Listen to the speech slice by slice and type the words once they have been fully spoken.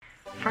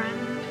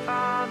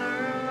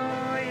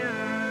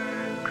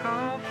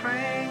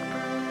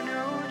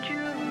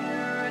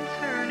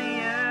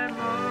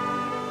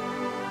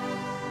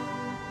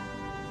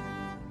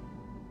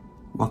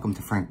Welcome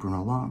to Frank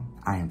Bruno Law.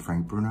 I am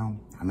Frank Bruno.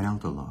 I'm an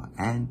elder law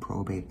and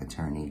probate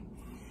attorney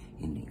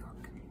in New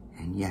York.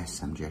 And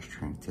yes, I'm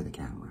gesturing to the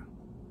camera.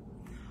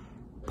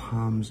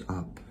 Palms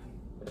up.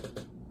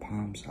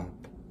 Palms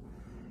up.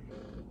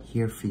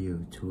 Here for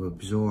you to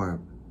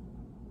absorb.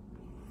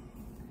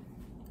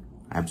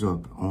 I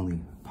absorb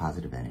only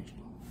positive energy.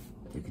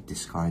 You could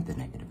discard the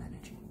negative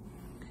energy.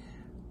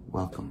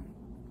 Welcome.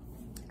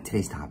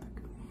 Today's topic.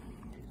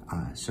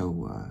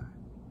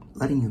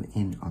 Letting you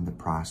in on the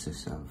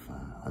process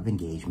of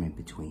engagement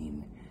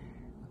between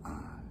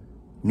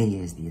me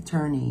as the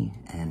attorney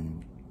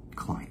and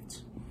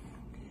clients.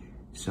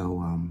 So,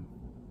 a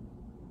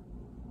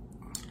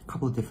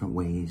couple of different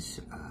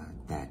ways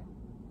that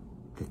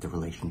the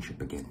relationship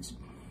begins.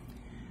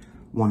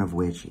 One of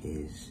which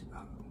is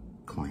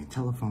client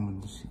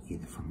telephones,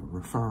 either from a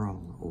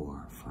referral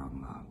or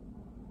from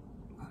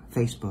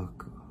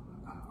Facebook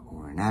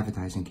or an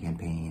advertising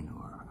campaign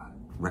or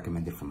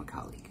recommended from a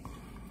colleague.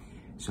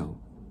 So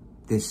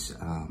this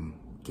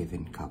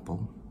given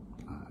couple,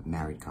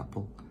 married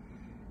couple,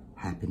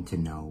 happened to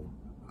know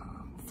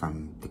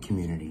from the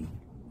community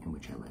in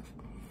which I live.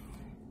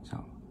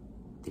 So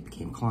they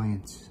became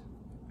clients.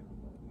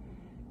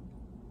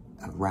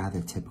 A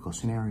rather typical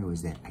scenario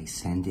is that I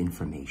send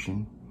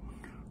information,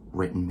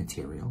 written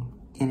material,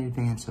 in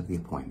advance of the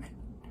appointment.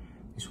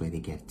 This way they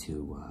get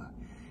to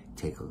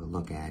take a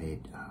look at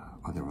it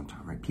on their own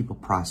time, right? People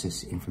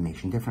process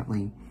information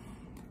differently.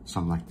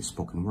 Some like the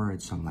spoken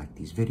word, some like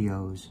these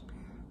videos,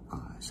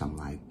 some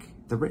like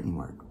the written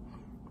word.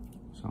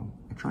 So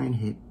I try and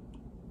hit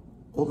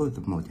all of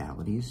the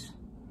modalities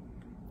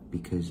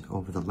because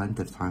over the length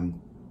of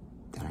time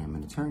that I am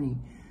an attorney,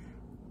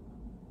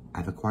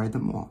 I've acquired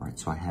them all, right?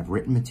 So I have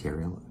written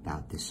material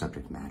about this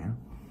subject matter.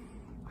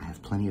 I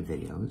have plenty of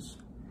videos,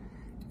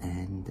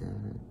 and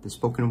the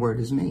spoken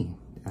word is me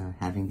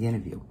having the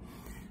interview.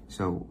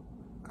 So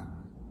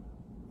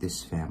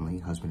this family,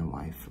 husband and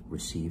wife,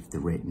 received the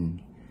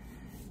written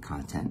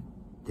content.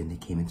 Then they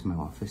came into my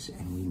office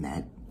and we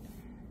met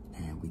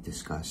and we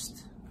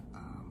discussed,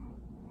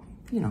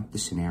 the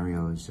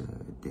scenarios,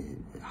 the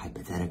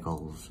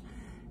hypotheticals,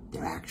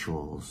 their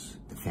actuals,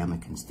 the family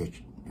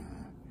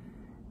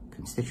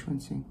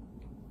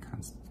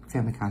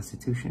family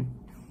constitution,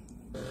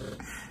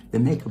 the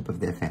makeup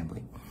of their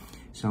family.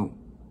 So,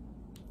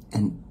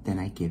 and then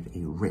I give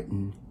a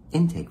written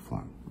intake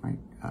form, right?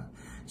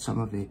 Some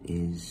of it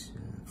is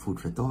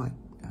food for thought,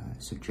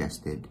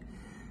 suggested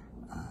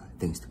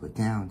things to put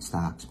down,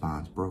 stocks,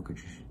 bonds,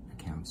 brokerage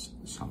accounts,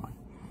 so on.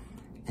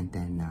 And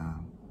then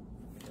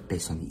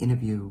based on the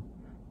interview,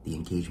 the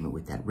engagement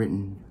with that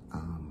written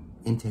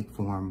intake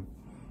form,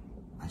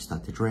 I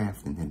start to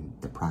draft, and then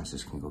the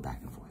process can go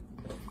back and forth.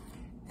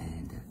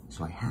 And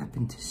so I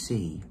happened to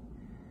see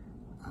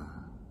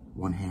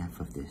one half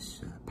of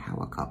this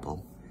power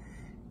couple,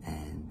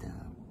 and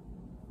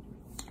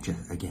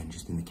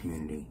just in the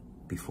community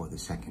before the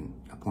second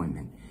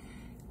appointment.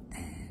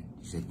 And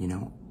she said,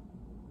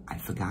 I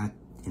forgot,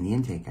 in the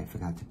intake, I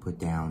forgot to put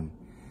down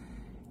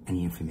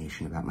any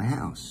information about my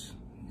house.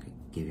 I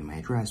gave you my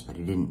address, but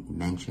I didn't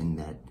mention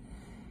that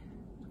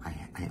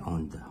I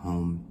owned the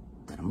home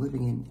that I'm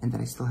living in and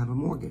that I still have a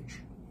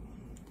mortgage.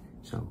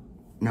 So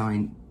now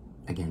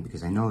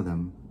because I know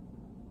them,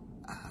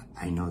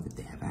 I know that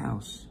they have a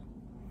house.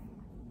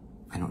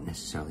 I don't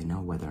necessarily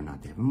know whether or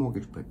not they have a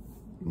mortgage, but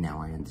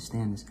now I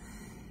understand this.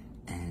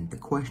 And the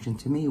question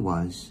to me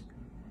was,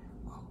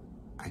 well,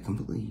 I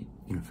completely,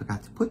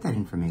 forgot to put that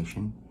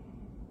information.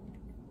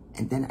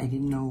 And then I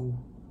didn't know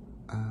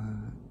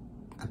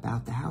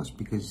about the house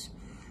because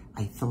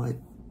I thought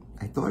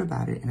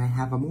about it and I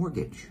have a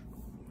mortgage.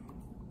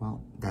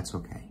 Well, that's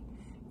okay.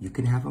 You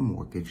can have a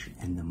mortgage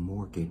and the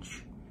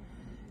mortgage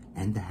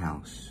and the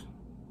house.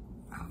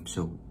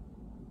 So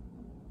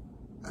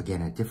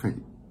again, a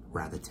different,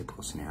 rather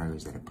typical scenario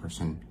is that a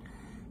person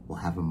will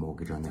have a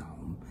mortgage on their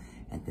home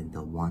and then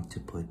they'll want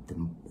to put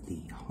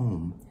the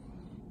home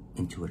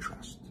into a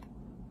trust.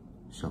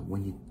 So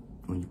when you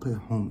put a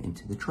home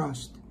into the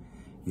trust,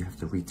 you have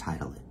to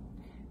retitle it.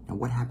 Now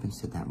what happens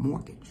to that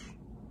mortgage?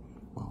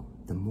 Well,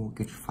 the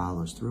mortgage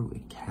follows through,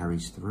 it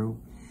carries through,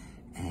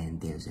 and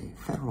there's a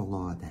federal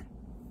law that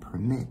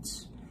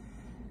permits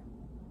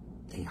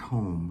a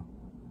home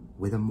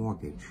with a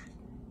mortgage.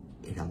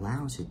 It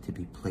allows it to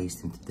be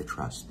placed into the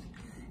trust,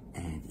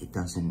 and it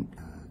doesn't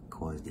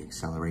cause the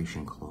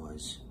acceleration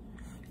clause.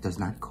 It does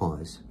not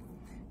cause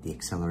the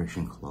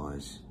acceleration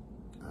clause,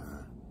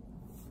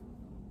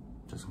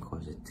 doesn't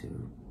cause it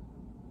to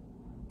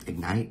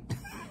ignite,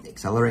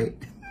 accelerate.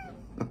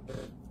 All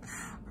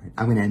right,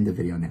 I'm gonna end the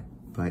video now,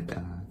 but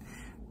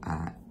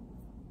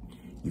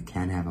you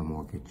can have a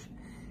mortgage.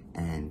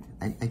 And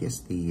I guess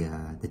the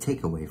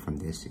takeaway from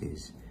this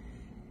is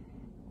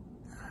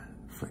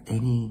for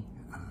any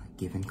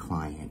given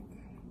client,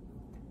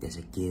 there's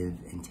a give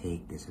and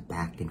take, there's a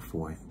back and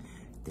forth,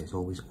 there's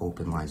always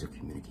open lines of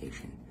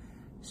communication.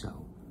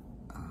 So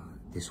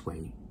this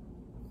way,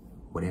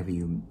 whatever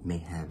you may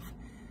have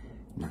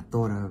not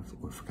thought of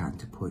or forgotten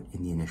to put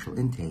in the initial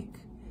intake,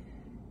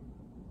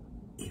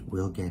 it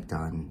will get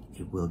done,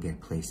 it will get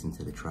placed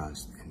into the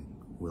trust, and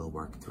we'll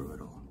work through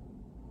it all.